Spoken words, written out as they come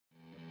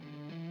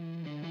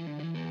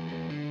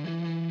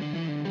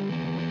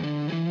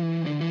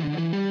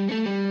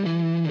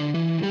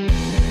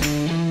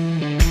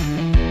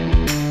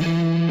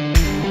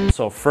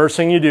So first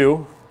thing you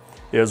do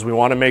is we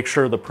want to make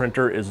sure the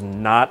printer is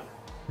not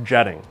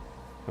jetting.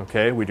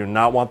 Okay, we do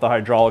not want the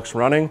hydraulics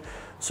running,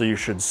 so you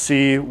should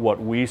see what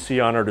we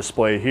see on our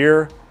display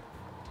here.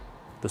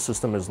 The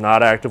system is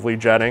not actively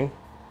jetting.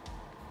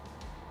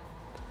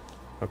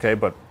 Okay,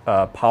 but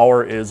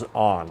power is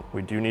on.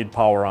 We do need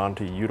power on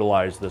to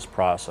utilize this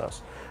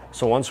process.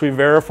 So once we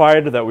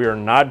verified that we are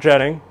not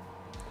jetting,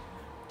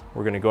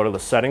 we're going to go to the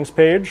settings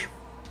page.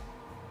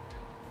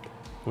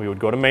 We would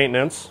go to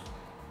maintenance,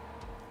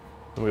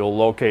 and we will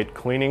locate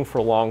cleaning for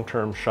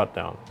long-term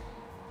shutdown.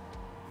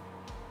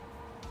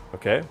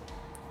 Okay,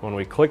 when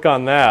we click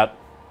on that,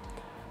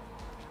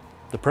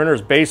 the printer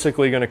is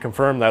basically going to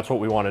confirm that's what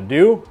we want to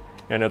do,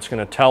 and it's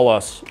going to tell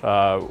us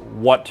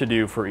what to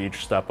do for each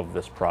step of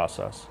this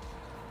process.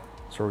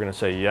 So we're going to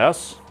say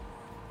yes.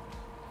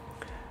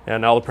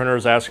 And now the printer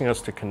is asking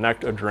us to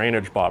connect a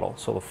drainage bottle.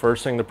 So the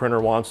first thing the printer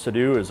wants to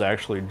do is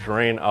actually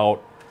drain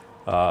out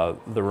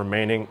the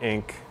remaining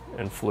ink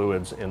and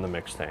fluids in the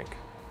mix tank.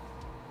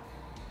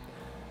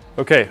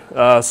 Okay,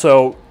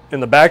 so in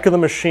the back of the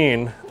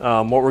machine,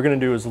 what we're going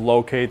to do is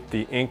locate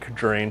the ink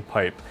drain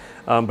pipe.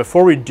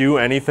 Before we do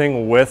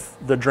anything with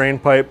the drain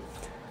pipe,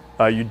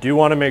 you do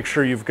want to make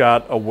sure you've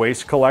got a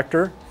waste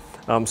collector.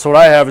 So what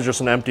I have is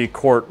just an empty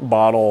quart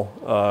bottle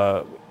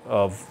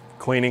of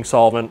cleaning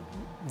solvent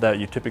that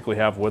you typically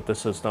have with the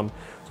system.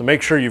 So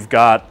make sure you've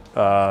got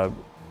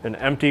an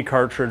empty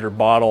cartridge or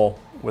bottle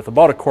with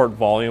about a quart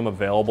volume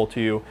available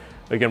to you.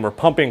 Again, we're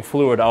pumping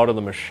fluid out of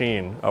the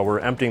machine. We're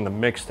emptying the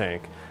mix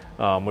tank,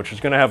 which is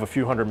going to have a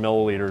few hundred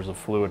milliliters of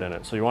fluid in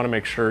it. So you want to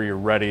make sure you're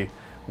ready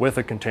with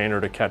a container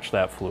to catch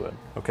that fluid.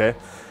 Okay.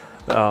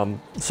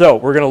 So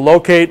we're going to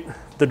locate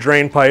the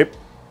drain pipe.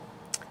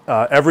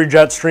 Every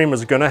JetStream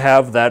is going to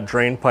have that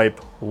drain pipe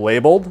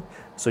labeled.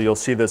 So you'll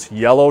see this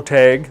yellow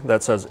tag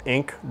that says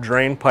ink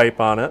drain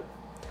pipe on it.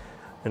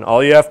 And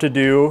all you have to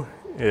do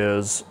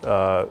is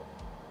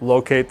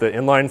locate the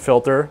inline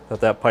filter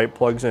that pipe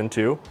plugs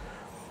into.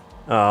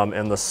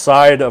 And the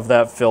side of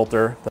that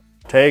filter that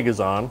the tag is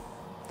on,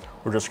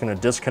 we're just going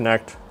to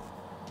disconnect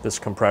this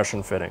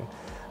compression fitting.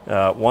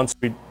 Once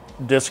we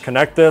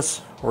disconnect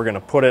this, we're going to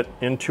put it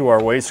into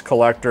our waste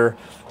collector.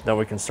 Then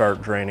we can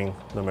start draining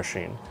the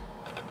machine.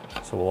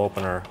 So we'll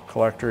open our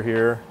collector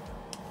here.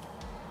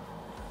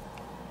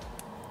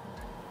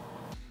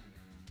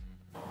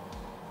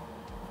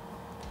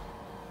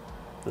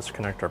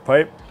 Disconnect our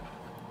pipe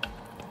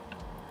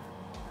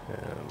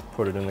and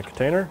put it in the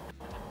container.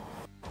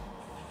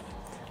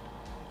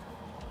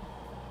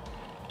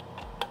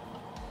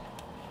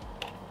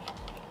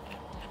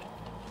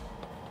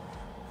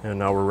 And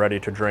now we're ready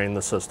to drain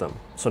the system.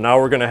 So now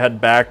we're going to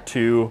head back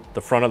to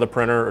the front of the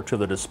printer or to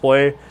the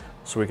display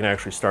so we can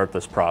actually start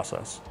this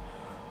process.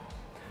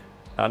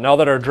 Now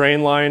that our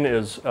drain line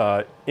is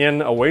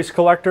in a waste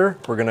collector,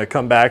 we're going to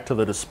come back to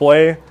the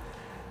display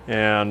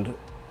and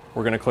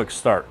we're going to click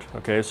start.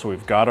 Okay, so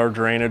we've got our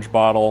drainage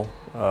bottle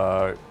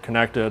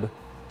connected,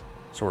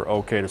 so we're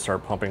okay to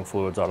start pumping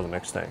fluids out of the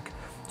mix tank.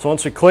 So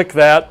once we click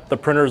that, the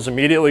printer is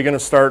immediately going to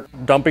start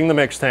dumping the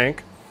mix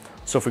tank.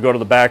 So if we go to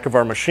the back of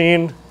our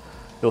machine,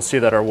 you'll see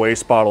that our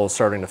waste bottle is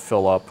starting to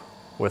fill up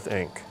with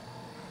ink.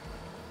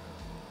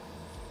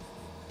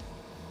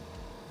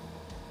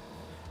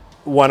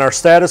 When our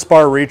status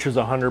bar reaches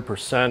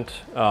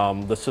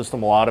 100%, the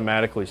system will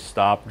automatically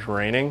stop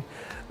draining.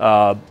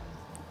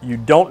 You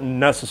don't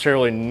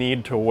necessarily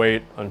need to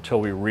wait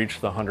until we reach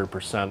the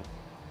 100%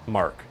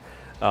 mark.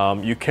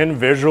 You can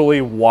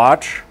visually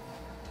watch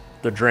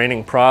the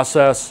draining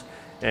process,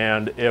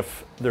 and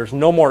if there's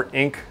no more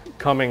ink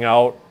coming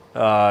out,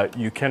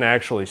 you can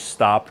actually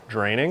stop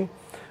draining.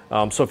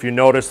 So if you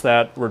notice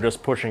that we're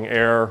just pushing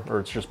air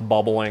or it's just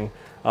bubbling,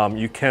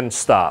 you can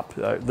stop.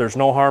 There's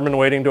no harm in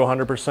waiting to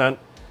 100%,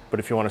 but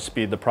if you want to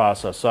speed the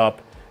process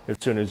up, as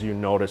soon as you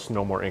notice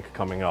no more ink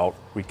coming out,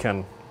 we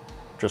can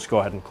just go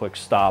ahead and click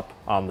stop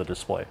on the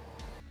display.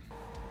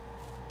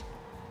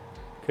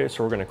 Okay,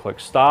 so we're going to click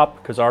stop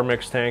because our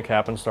mix tank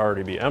happens to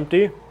already be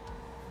empty,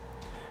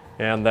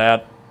 and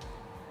that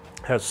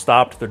has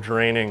stopped the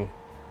draining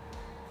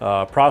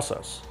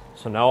process.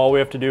 So now all we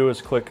have to do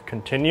is click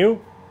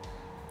continue,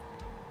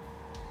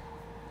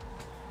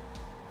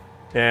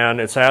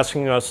 and it's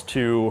asking us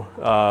to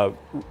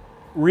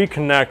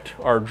reconnect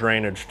our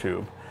drainage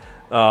tube.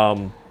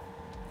 So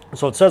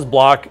it says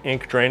block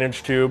ink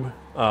drainage tube.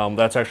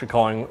 That's actually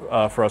calling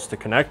for us to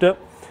connect it.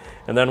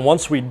 And then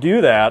once we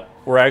do that,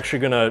 we're actually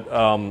going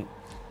to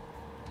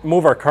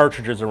move our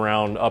cartridges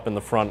around up in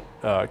the front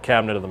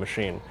cabinet of the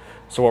machine.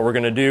 So what we're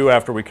going to do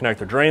after we connect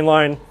the drain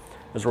line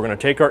is we're going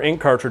to take our ink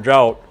cartridge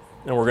out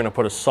and we're going to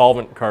put a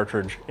solvent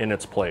cartridge in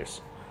its place.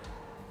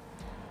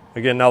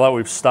 Again, now that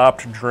we've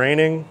stopped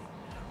draining,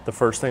 the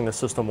first thing the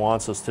system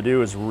wants us to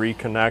do is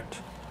reconnect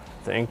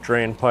the ink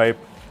drain pipe.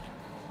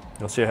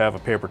 You'll see I have a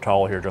paper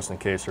towel here just in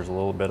case there's a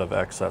little bit of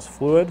excess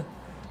fluid.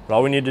 But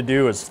all we need to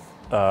do is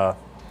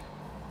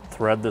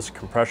thread this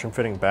compression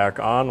fitting back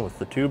on with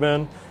the tube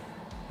in,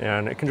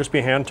 and it can just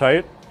be hand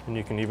tight, and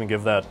you can even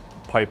give that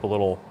pipe a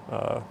little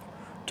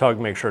tug,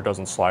 make sure it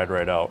doesn't slide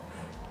right out.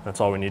 That's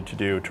all we need to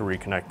do to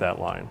reconnect that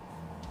line.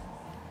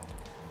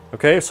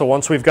 Okay, so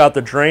once we've got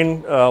the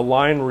drain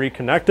line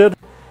reconnected,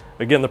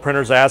 again, the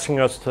printer's asking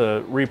us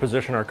to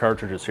reposition our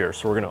cartridges here.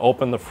 So we're going to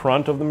open the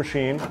front of the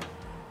machine,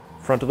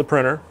 front of the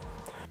printer.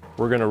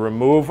 We're going to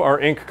remove our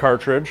ink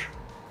cartridge.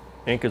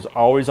 Ink is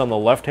always on the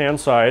left-hand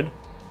side.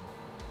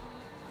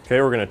 Okay,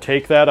 we're going to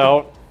take that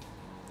out,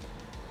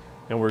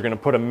 and we're going to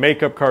put a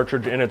makeup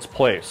cartridge in its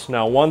place.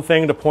 Now, one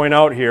thing to point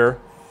out here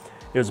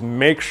is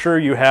make sure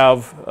you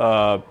have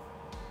a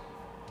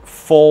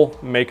full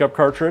makeup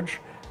cartridge,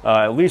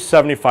 at least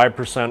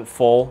 75%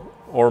 full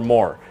or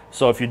more.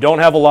 So if you don't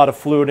have a lot of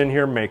fluid in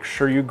here, make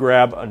sure you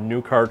grab a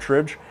new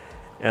cartridge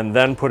and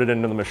then put it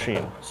into the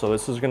machine. So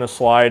this is going to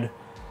slide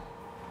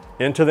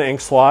into the ink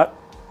slot,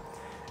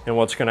 and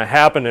what's going to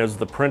happen is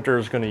the printer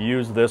is going to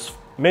use this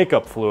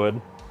makeup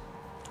fluid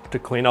to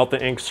clean out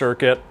the ink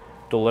circuit,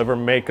 deliver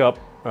makeup,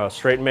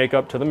 straight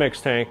makeup to the mix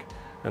tank,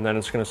 and then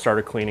it's going to start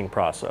a cleaning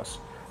process.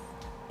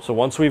 So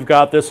once we've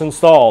got this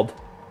installed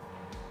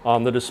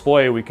on the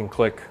display, we can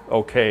click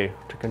OK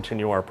to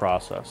continue our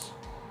process.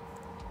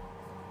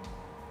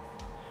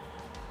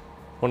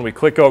 When we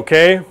click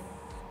OK,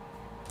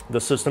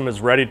 the system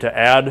is ready to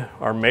add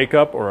our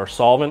makeup or our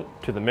solvent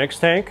to the mix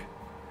tank.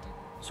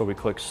 So we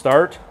click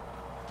Start,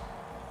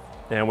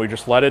 and we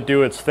just let it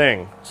do its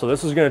thing. So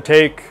this is going to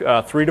take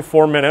 3 to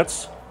 4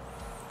 minutes.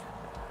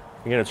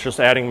 Again, it's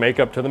just adding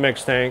makeup to the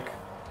mix tank,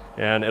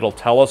 and it'll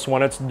tell us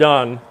when it's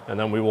done, and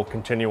then we will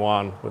continue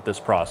on with this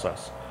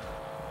process.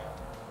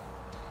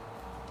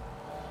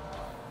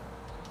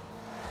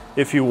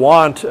 If you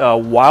want,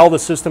 while the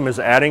system is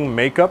adding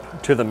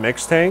makeup to the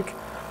mix tank,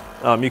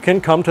 you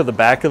can come to the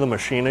back of the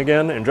machine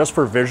again, and just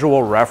for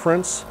visual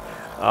reference,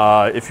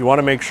 if you want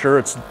to make sure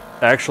it's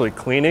actually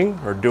cleaning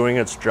or doing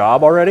its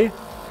job already,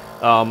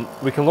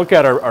 we can look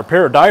at our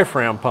pair of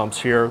diaphragm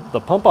pumps here. The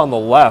pump on the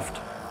left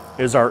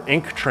is our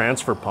ink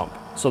transfer pump.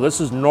 So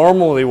this is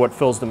normally what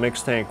fills the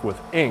mix tank with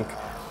ink.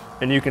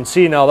 And you can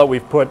see now that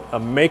we've put a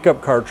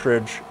makeup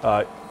cartridge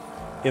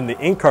in the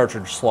ink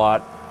cartridge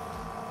slot,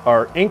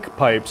 our ink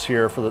pipes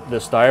here for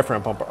this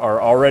diaphragm pump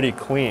are already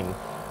clean.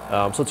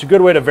 So it's a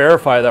good way to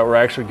verify that we're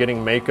actually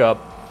getting makeup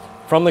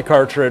from the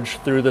cartridge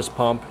through this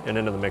pump and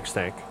into the mix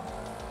tank.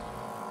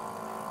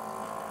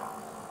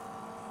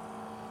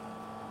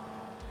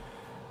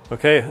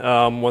 Okay,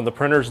 when the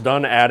printer's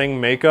done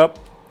adding makeup,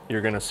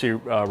 you're going to see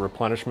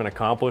replenishment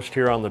accomplished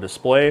here on the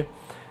display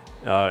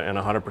and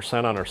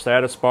 100% on our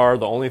status bar.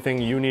 The only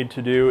thing you need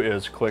to do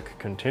is click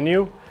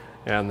Continue,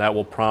 and that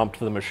will prompt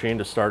the machine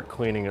to start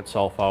cleaning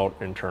itself out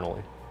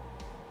internally.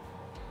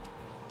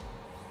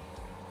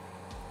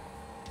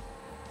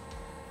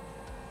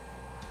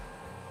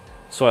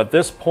 So at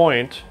this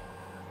point,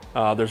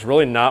 there's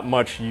really not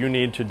much you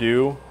need to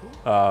do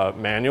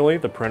manually.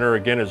 The printer,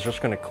 again, is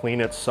just going to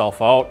clean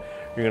itself out.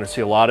 You're going to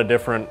see a lot of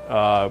different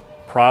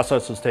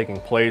processes taking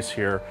place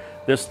here.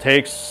 This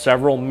takes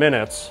several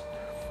minutes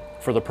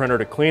for the printer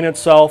to clean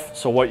itself.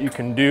 So what you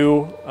can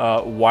do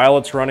while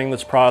it's running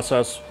this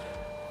process,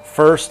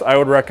 first I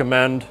would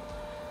recommend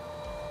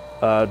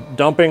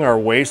dumping our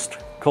waste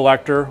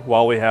collector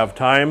while we have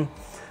time.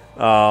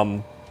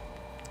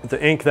 The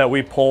ink that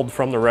we pulled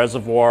from the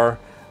reservoir,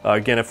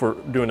 again, if we're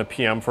doing a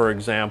PM, for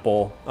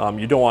example,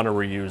 you don't want to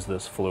reuse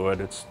this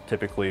fluid. It's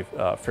typically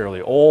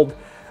fairly old,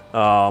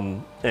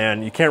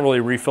 and you can't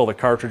really refill the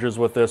cartridges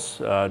with this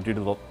due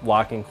to the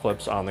locking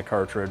clips on the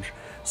cartridge.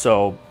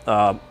 So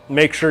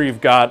make sure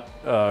you've got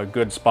a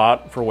good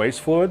spot for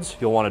waste fluids.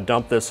 You'll want to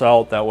dump this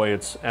out. That way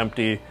it's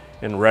empty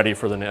and ready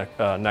for the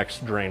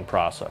next drain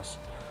process.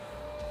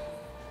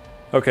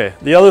 Okay,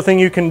 the other thing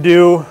you can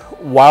do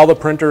while the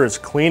printer is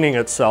cleaning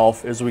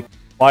itself is we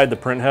slide the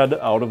print head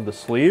out of the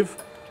sleeve.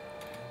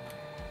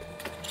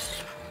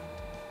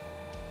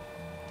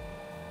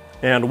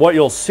 And what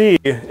you'll see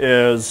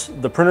is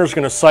the printer is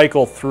going to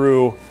cycle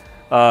through,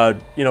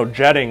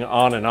 jetting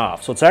on and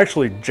off. So it's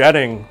actually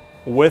jetting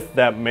with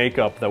that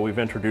makeup that we've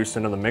introduced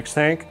into the mix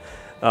tank.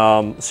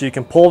 So you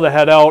can pull the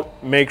head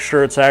out, make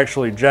sure it's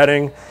actually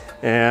jetting,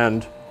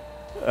 and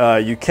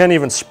you can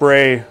even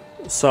spray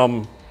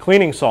some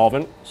cleaning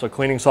solvent, so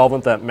cleaning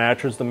solvent that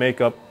matches the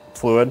makeup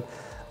fluid,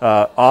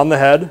 on the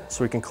head,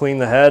 so we can clean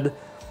the head,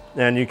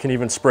 and you can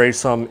even spray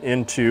some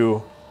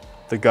into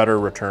the gutter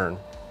return.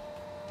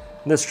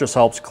 And this just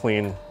helps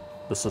clean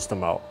the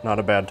system out. Not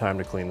a bad time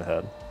to clean the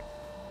head.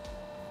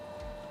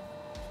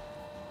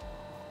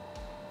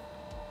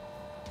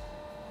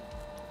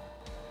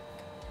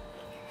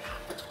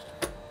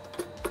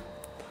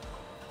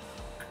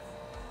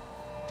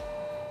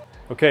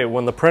 Okay,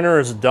 when the printer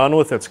is done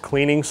with its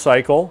cleaning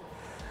cycle,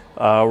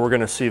 we're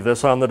going to see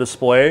this on the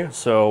display.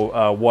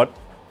 So what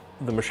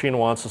the machine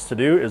wants us to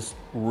do is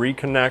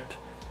reconnect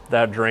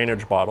that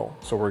drainage bottle.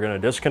 So we're going to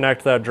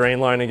disconnect that drain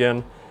line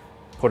again,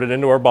 put it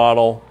into our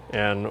bottle,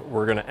 and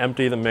we're going to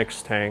empty the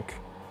mix tank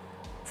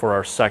for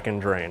our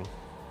second drain.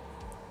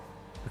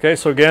 Okay,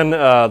 so again,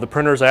 the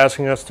printer is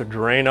asking us to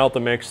drain out the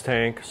mix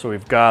tank. So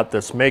we've got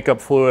this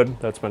makeup fluid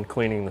that's been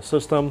cleaning the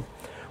system.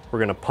 We're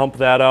going to pump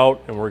that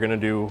out, and we're going to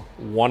do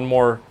one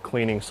more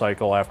cleaning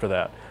cycle after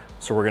that.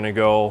 So we're going to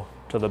go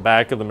to the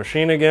back of the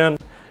machine again.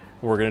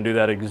 We're going to do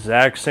that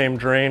exact same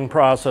drain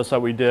process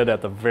that we did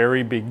at the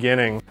very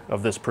beginning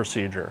of this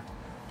procedure.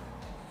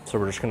 So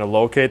we're just going to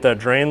locate that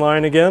drain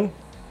line again.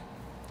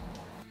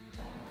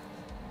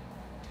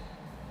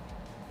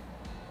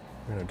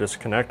 We're going to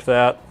disconnect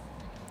that,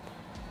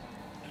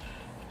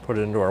 put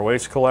it into our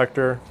waste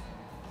collector,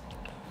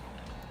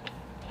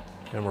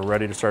 and we're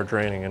ready to start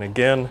draining. And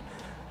again,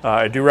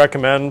 I do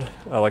recommend,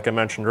 like I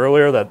mentioned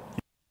earlier, that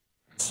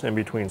in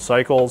between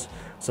cycles,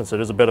 since it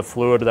is a bit of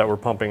fluid that we're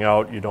pumping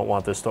out, you don't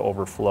want this to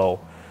overflow.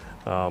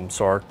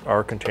 So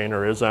our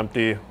container is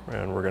empty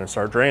and we're going to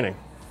start draining.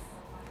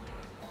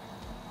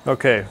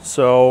 Okay,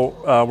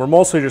 so we're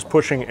mostly just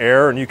pushing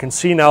air, and you can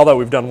see now that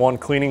we've done one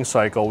cleaning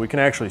cycle, we can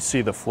actually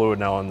see the fluid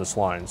now on this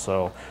line.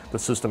 So the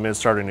system is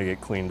starting to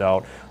get cleaned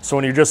out. So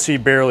when you just see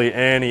barely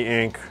any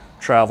ink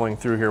traveling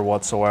through here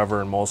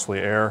whatsoever and mostly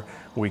air,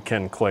 we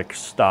can click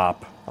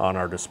stop on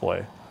our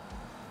display.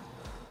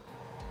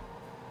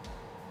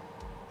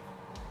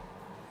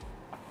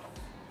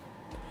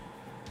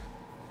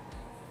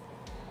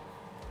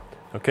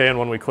 Okay, and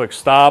when we click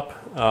stop,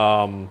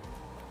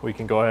 we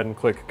can go ahead and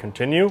click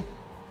continue.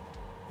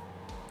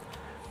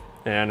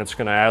 And it's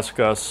going to ask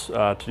us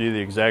to do the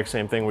exact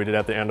same thing we did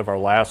at the end of our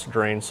last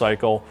drain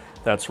cycle.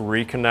 That's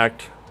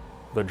reconnect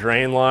the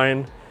drain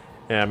line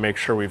and make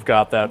sure we've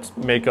got that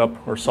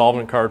makeup or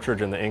solvent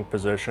cartridge in the ink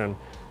position,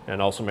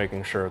 and also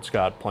making sure it's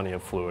got plenty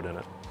of fluid in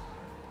it.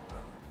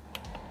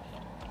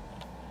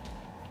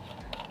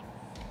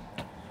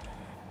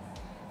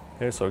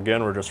 Okay, so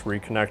again, we're just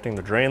reconnecting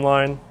the drain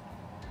line.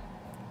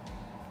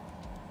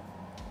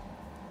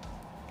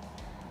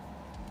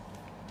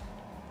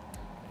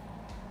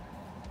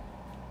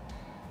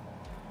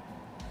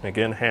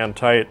 Again, hand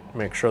tight,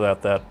 make sure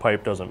that that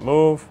pipe doesn't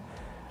move.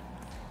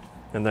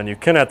 And then you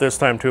can at this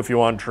time too, if you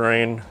want,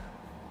 drain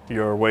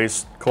your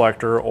waste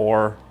collector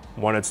or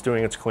when it's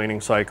doing its cleaning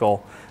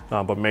cycle,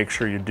 but make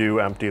sure you do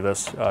empty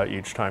this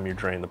each time you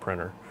drain the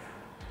printer.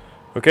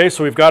 Okay,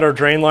 so we've got our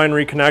drain line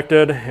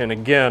reconnected, and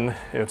again,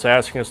 it's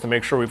asking us to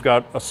make sure we've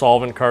got a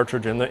solvent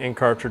cartridge in the ink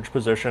cartridge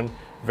position.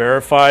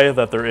 Verify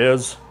that there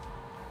is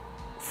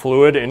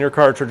fluid in your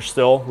cartridge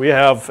still. We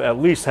have at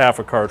least half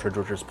a cartridge,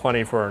 which is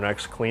plenty for our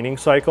next cleaning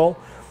cycle.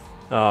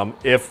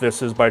 If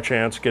this is by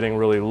chance getting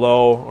really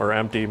low or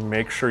empty,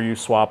 make sure you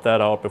swap that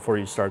out before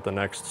you start the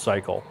next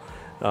cycle.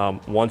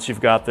 Once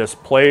you've got this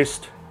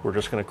placed, we're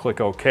just going to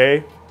click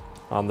OK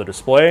on the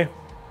display.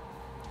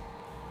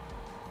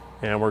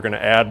 And we're going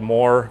to add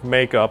more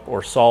makeup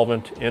or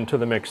solvent into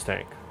the mix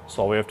tank.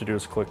 So all we have to do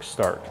is click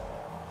start.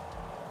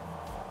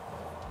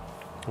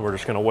 We're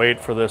just going to wait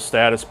for this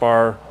status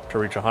bar to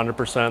reach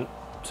 100%,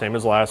 same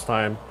as last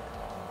time,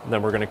 and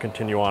then we're going to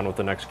continue on with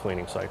the next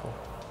cleaning cycle.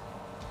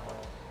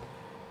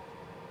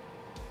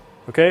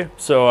 Okay,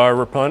 so our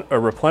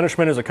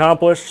replenishment is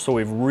accomplished, so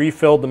we've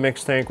refilled the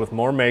mix tank with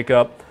more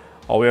makeup.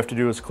 All we have to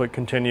do is click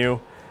continue,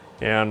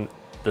 and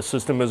the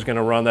system is going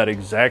to run that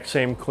exact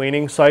same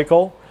cleaning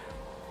cycle.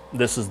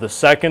 This is the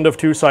second of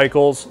 2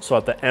 cycles, so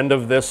at the end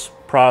of this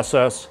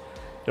process,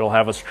 it'll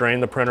have us drain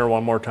the printer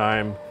one more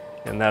time,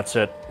 and that's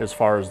it as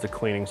far as the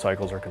cleaning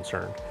cycles are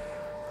concerned.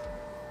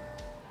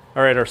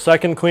 All right, our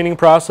second cleaning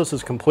process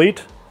is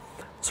complete.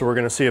 So we're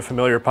going to see a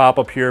familiar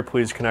pop-up here,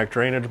 please connect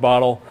drainage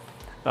bottle.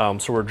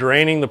 So we're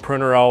draining the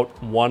printer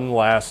out one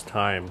last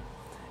time,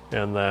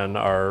 and then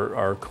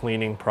our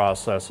cleaning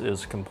process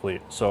is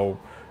complete. So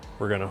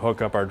we're going to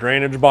hook up our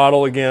drainage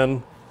bottle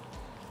again,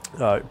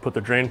 put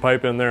the drain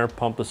pipe in there,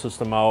 pump the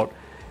system out,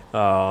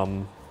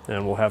 and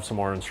we'll have some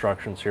more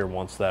instructions here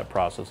once that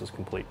process is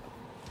complete.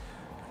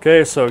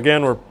 Okay, so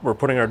again, we're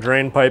putting our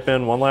drain pipe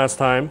in one last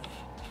time.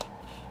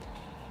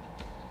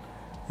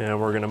 And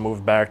we're going to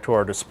move back to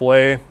our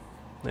display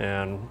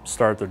and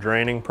start the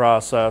draining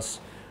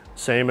process.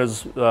 Same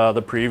as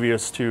the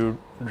previous 2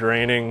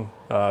 draining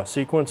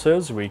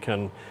sequences. We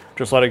can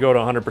just let it go to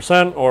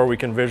 100%, or we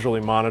can visually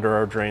monitor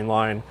our drain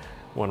line.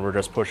 When we're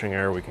just pushing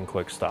air, we can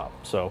click stop.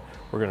 So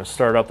we're going to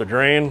start up the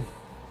drain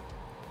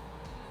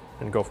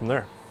and go from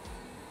there.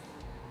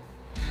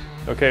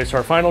 Okay, so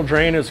our final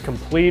drain is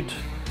complete.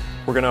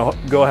 We're going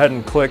to go ahead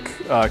and click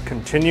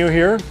continue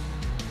here.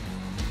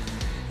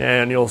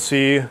 And you'll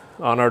see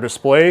on our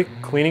display,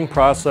 cleaning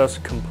process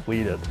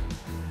completed.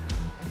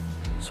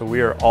 So we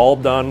are all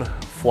done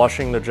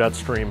flushing the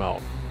JetStream out.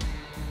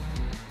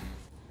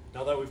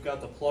 Now that we've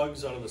got the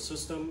plugs out of the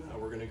system,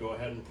 we're going to go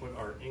ahead and put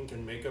our ink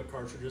and makeup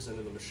cartridges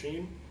into the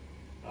machine.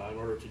 In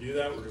order to do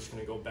that, we're just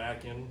going to go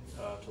back in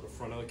to the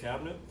front of the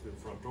cabinet through the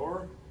front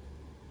door.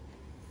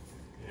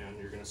 And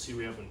you're going to see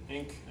we have an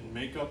ink and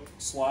makeup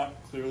slot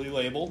clearly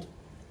labeled.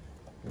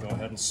 Go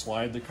ahead and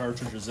slide the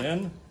cartridges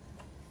in.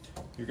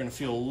 You're going to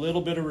feel a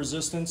little bit of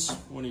resistance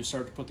when you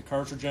start to put the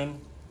cartridge in.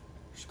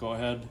 Just go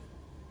ahead,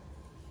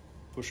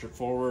 push it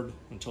forward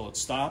until it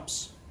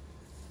stops.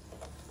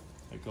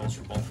 It goes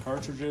for both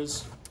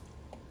cartridges.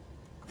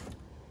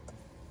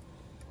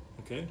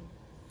 Okay.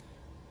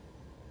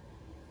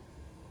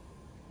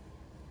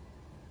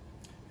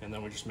 And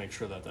then we just make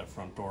sure that that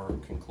front door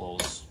can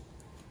close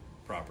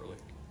properly.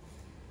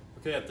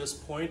 Okay, at this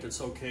point, it's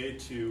okay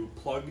to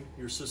plug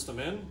your system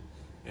in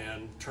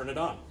and turn it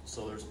on.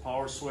 So there's a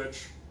power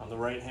switch on the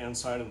right-hand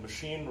side of the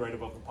machine, right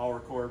above the power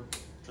cord.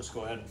 Just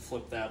go ahead and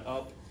flip that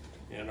up,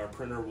 and our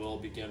printer will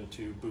begin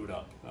to boot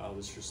up.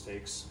 This just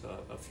takes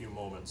a few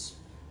moments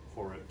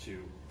for it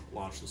to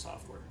launch the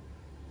software.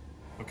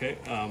 Okay,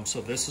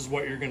 so this is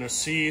what you're going to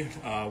see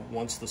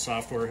once the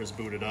software has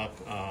booted up.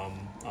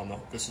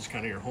 This is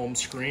kind of your home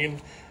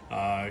screen.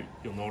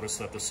 You'll notice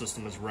that the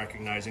system is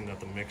recognizing that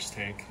the mix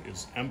tank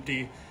is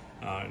empty,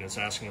 and it's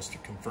asking us to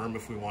confirm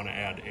if we want to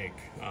add ink.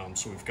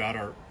 So we've got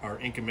our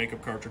ink and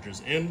makeup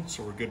cartridges in,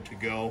 so we're good to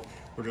go.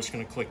 We're just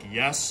going to click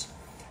yes,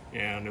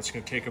 and it's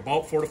going to take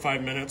about 4 to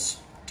 5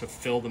 minutes to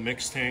fill the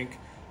mix tank.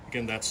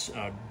 Again, that's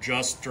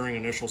just during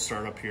initial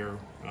startup here.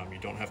 You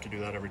don't have to do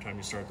that every time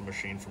you start the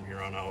machine from here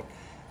on out.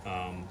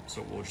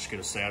 So we'll just get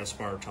a status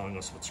bar telling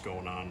us what's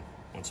going on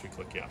once we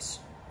click yes.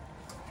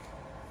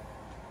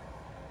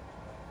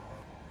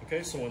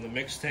 Okay, so when the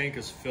mix tank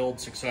is filled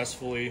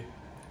successfully,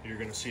 you're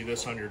going to see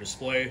this on your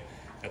display.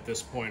 At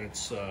this point,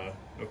 it's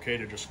okay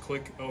to just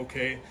click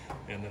OK,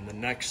 and then the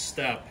next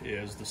step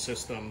is the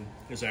system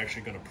is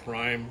actually going to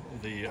prime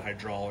the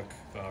hydraulic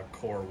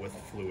core with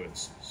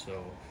fluids.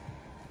 So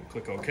we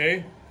click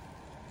OK.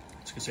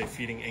 It's going to say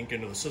feeding ink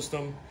into the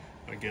system.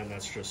 Again,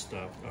 that's just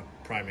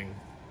priming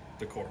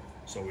the core.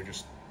 So we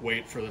just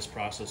wait for this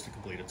process to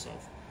complete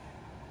itself.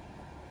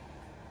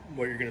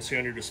 What you're going to see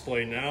on your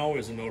display now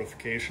is a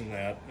notification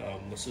that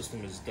the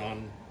system is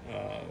done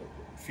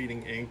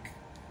feeding ink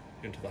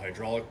into the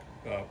hydraulic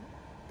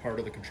part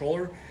of the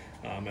controller.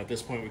 At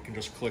this point, we can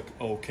just click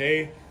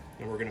OK,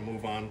 and we're going to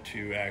move on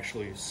to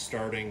actually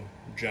starting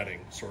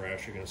jetting. So we're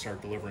actually going to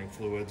start delivering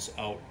fluids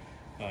out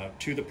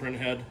to the print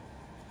head.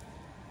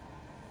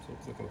 So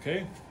click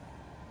OK.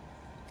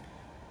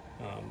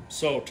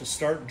 So to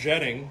start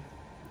jetting,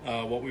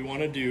 what we want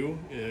to do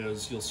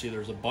is, you'll see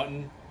there's a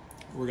button.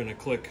 We're going to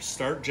click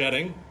Start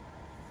Jetting,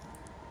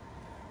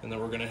 and then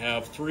we're going to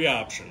have 3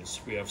 options.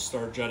 We have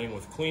Start Jetting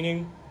with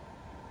cleaning,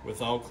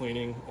 without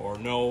cleaning, or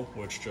no,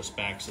 which just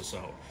backs us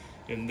out.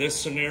 In this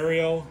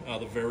scenario,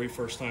 the very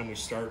first time we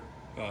start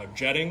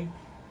jetting,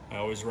 I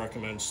always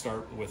recommend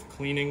start with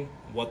cleaning.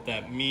 What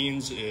that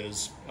means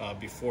is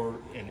before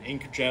an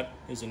ink jet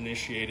is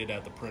initiated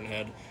at the print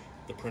head,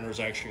 the printer is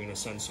actually going to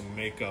send some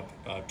makeup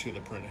to the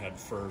print head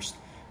first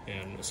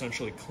and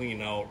essentially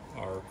clean out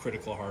our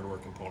critical hardware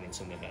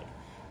components in the head.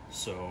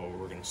 So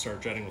we're going to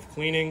start jetting with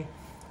cleaning.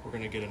 We're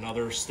going to get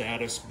another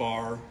status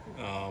bar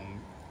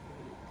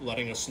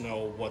letting us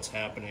know what's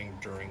happening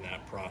during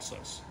that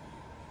process.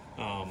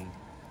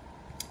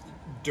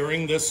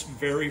 During this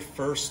very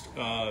first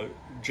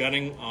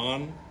jetting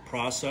on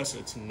process,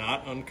 it's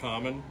not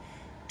uncommon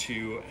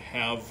to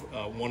have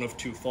one of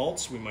 2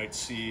 faults. We might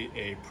see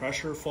a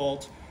pressure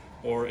fault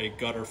or a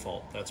gutter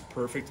fault. That's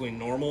perfectly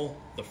normal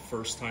the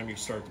first time you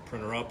start the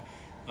printer up.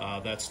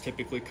 That's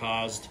typically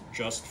caused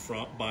just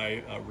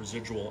by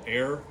residual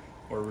air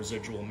or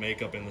residual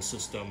makeup in the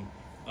system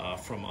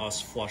from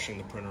us flushing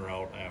the printer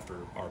out after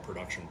our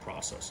production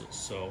processes.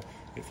 So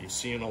if you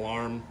see an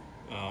alarm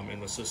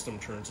and the system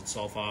turns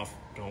itself off,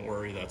 don't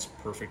worry, that's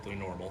perfectly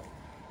normal.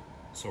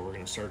 So we're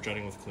going to start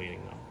jetting with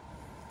cleaning now.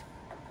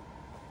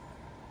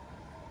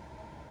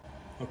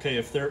 Okay,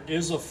 if there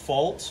is a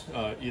fault,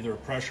 either a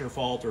pressure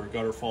fault or a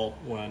gutter fault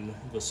when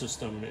the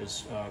system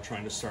is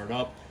trying to start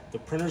up, the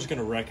printer is going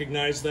to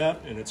recognize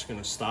that and it's going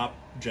to stop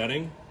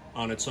jetting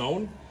on its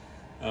own.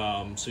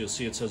 So you'll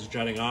see it says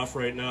jetting off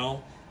right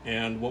now.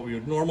 And what we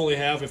would normally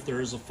have if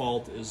there is a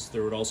fault is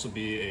there would also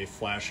be a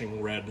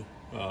flashing red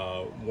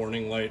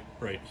warning light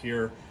right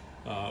here.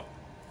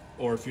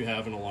 Or if you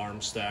have an alarm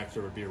stack,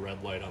 there would be a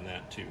red light on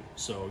that too.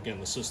 So again,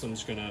 the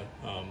system's going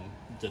to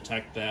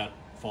detect that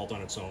fault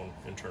on its own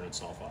and turn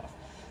itself off.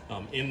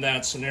 In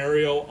that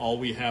scenario, all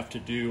we have to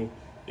do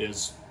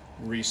is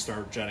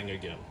restart jetting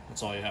again.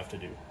 That's all you have to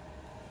do.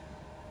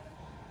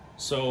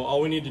 So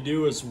all we need to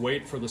do is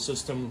wait for the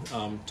system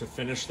to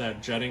finish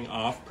that jetting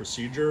off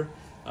procedure.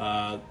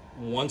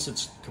 Once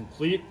it's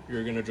complete,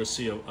 you're going to just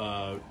see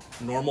a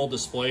normal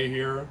display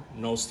here,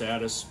 no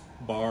status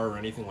bar or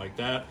anything like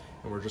that,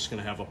 and we're just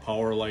going to have a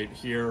power light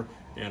here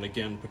and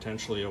again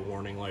potentially a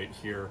warning light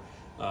here.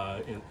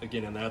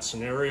 Again, in that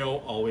scenario,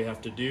 all we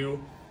have to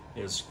do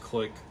is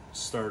click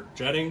Start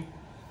Jetting,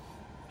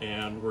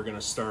 and we're going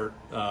to start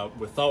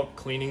without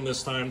cleaning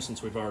this time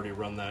since we've already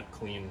run that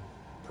clean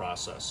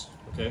process.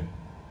 Okay.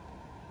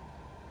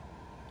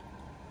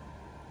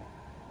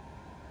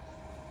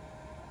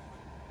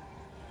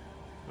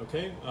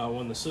 Okay,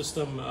 when the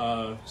system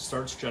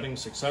starts jetting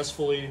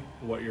successfully,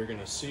 what you're going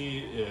to see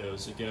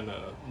is, again,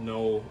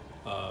 no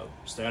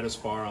status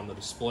bar on the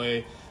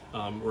display.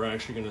 We're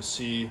actually going to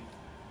see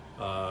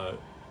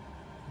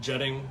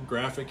jetting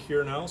graphic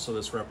here now, so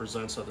this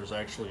represents that there's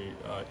actually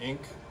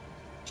ink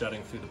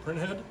jetting through the print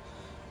head,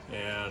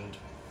 and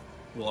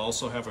we'll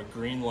also have a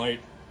green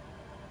light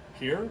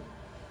here.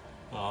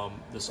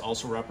 This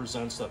also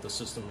represents that the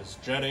system is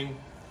jetting,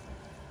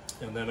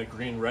 and then a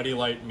green ready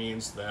light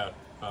means that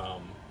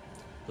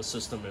the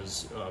system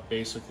is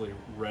basically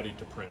ready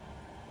to print.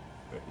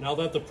 Now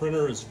that the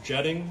printer is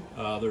jetting,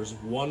 there's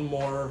one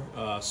more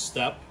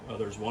step.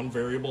 There's one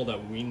variable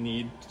that we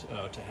need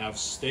to have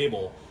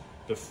stable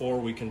before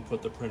we can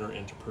put the printer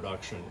into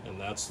production, and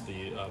that's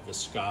the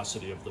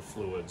viscosity of the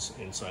fluids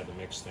inside the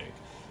mix tank.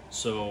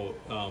 So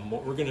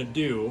what we're going to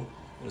do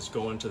is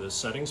go into the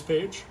settings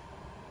page,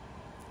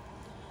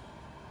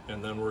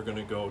 and then we're going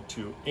to go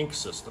to ink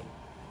system.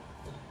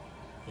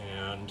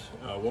 And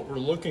what we're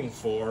looking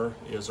for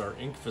is our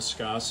ink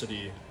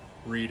viscosity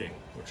reading,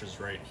 which is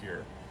right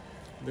here.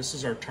 This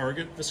is our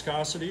target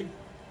viscosity.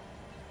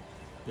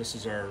 This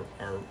is our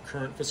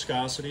current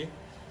viscosity.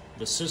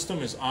 The system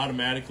is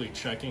automatically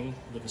checking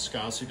the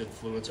viscosity of the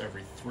fluids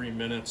every 3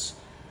 minutes.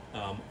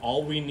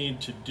 All we need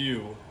to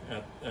do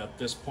at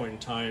this point in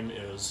time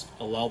is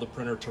allow the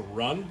printer to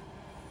run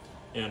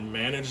and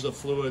manage the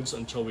fluids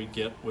until we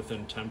get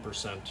within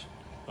 10%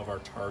 of our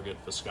target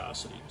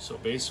viscosity. So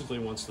basically,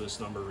 once this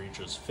number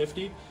reaches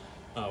 50,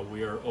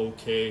 we are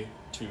okay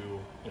to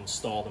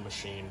install the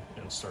machine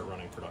and start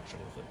running production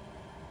with it.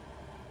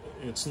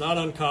 It's not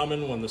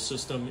uncommon when the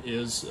system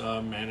is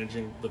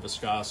managing the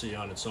viscosity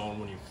on its own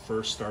when you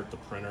first start the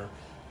printer.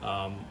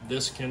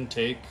 This can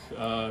take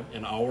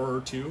an hour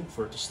or two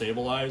for it to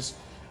stabilize,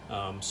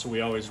 so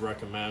we always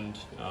recommend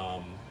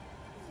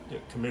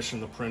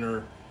commission the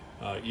printer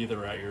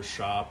either at your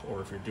shop,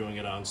 or if you're doing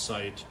it on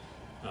site,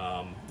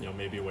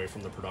 maybe away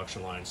from the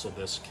production line, so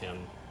this can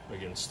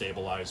again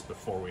stabilize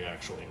before we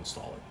actually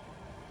install it.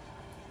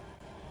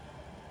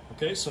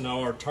 Okay, so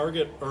now our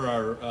target, or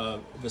our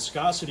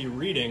viscosity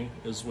reading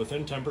is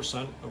within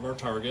 10% of our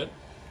target,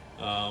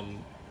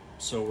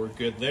 so we're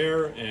good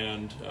there.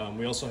 And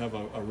we also have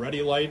a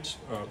ready light.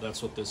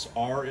 That's what this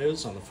R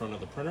is on the front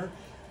of the printer.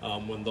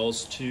 When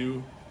those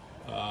two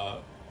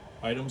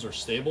items are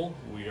stable,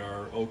 we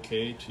are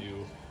okay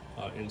to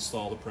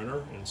install the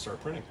printer and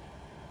start printing.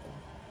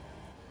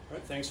 All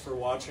right, thanks for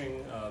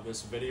watching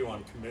this video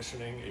on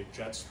commissioning a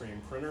JetStream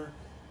printer.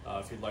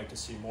 If you'd like to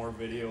see more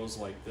videos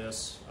like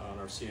this on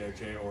our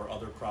CIJ or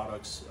other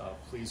products,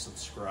 please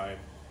subscribe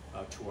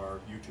to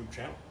our YouTube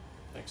channel.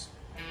 Thanks.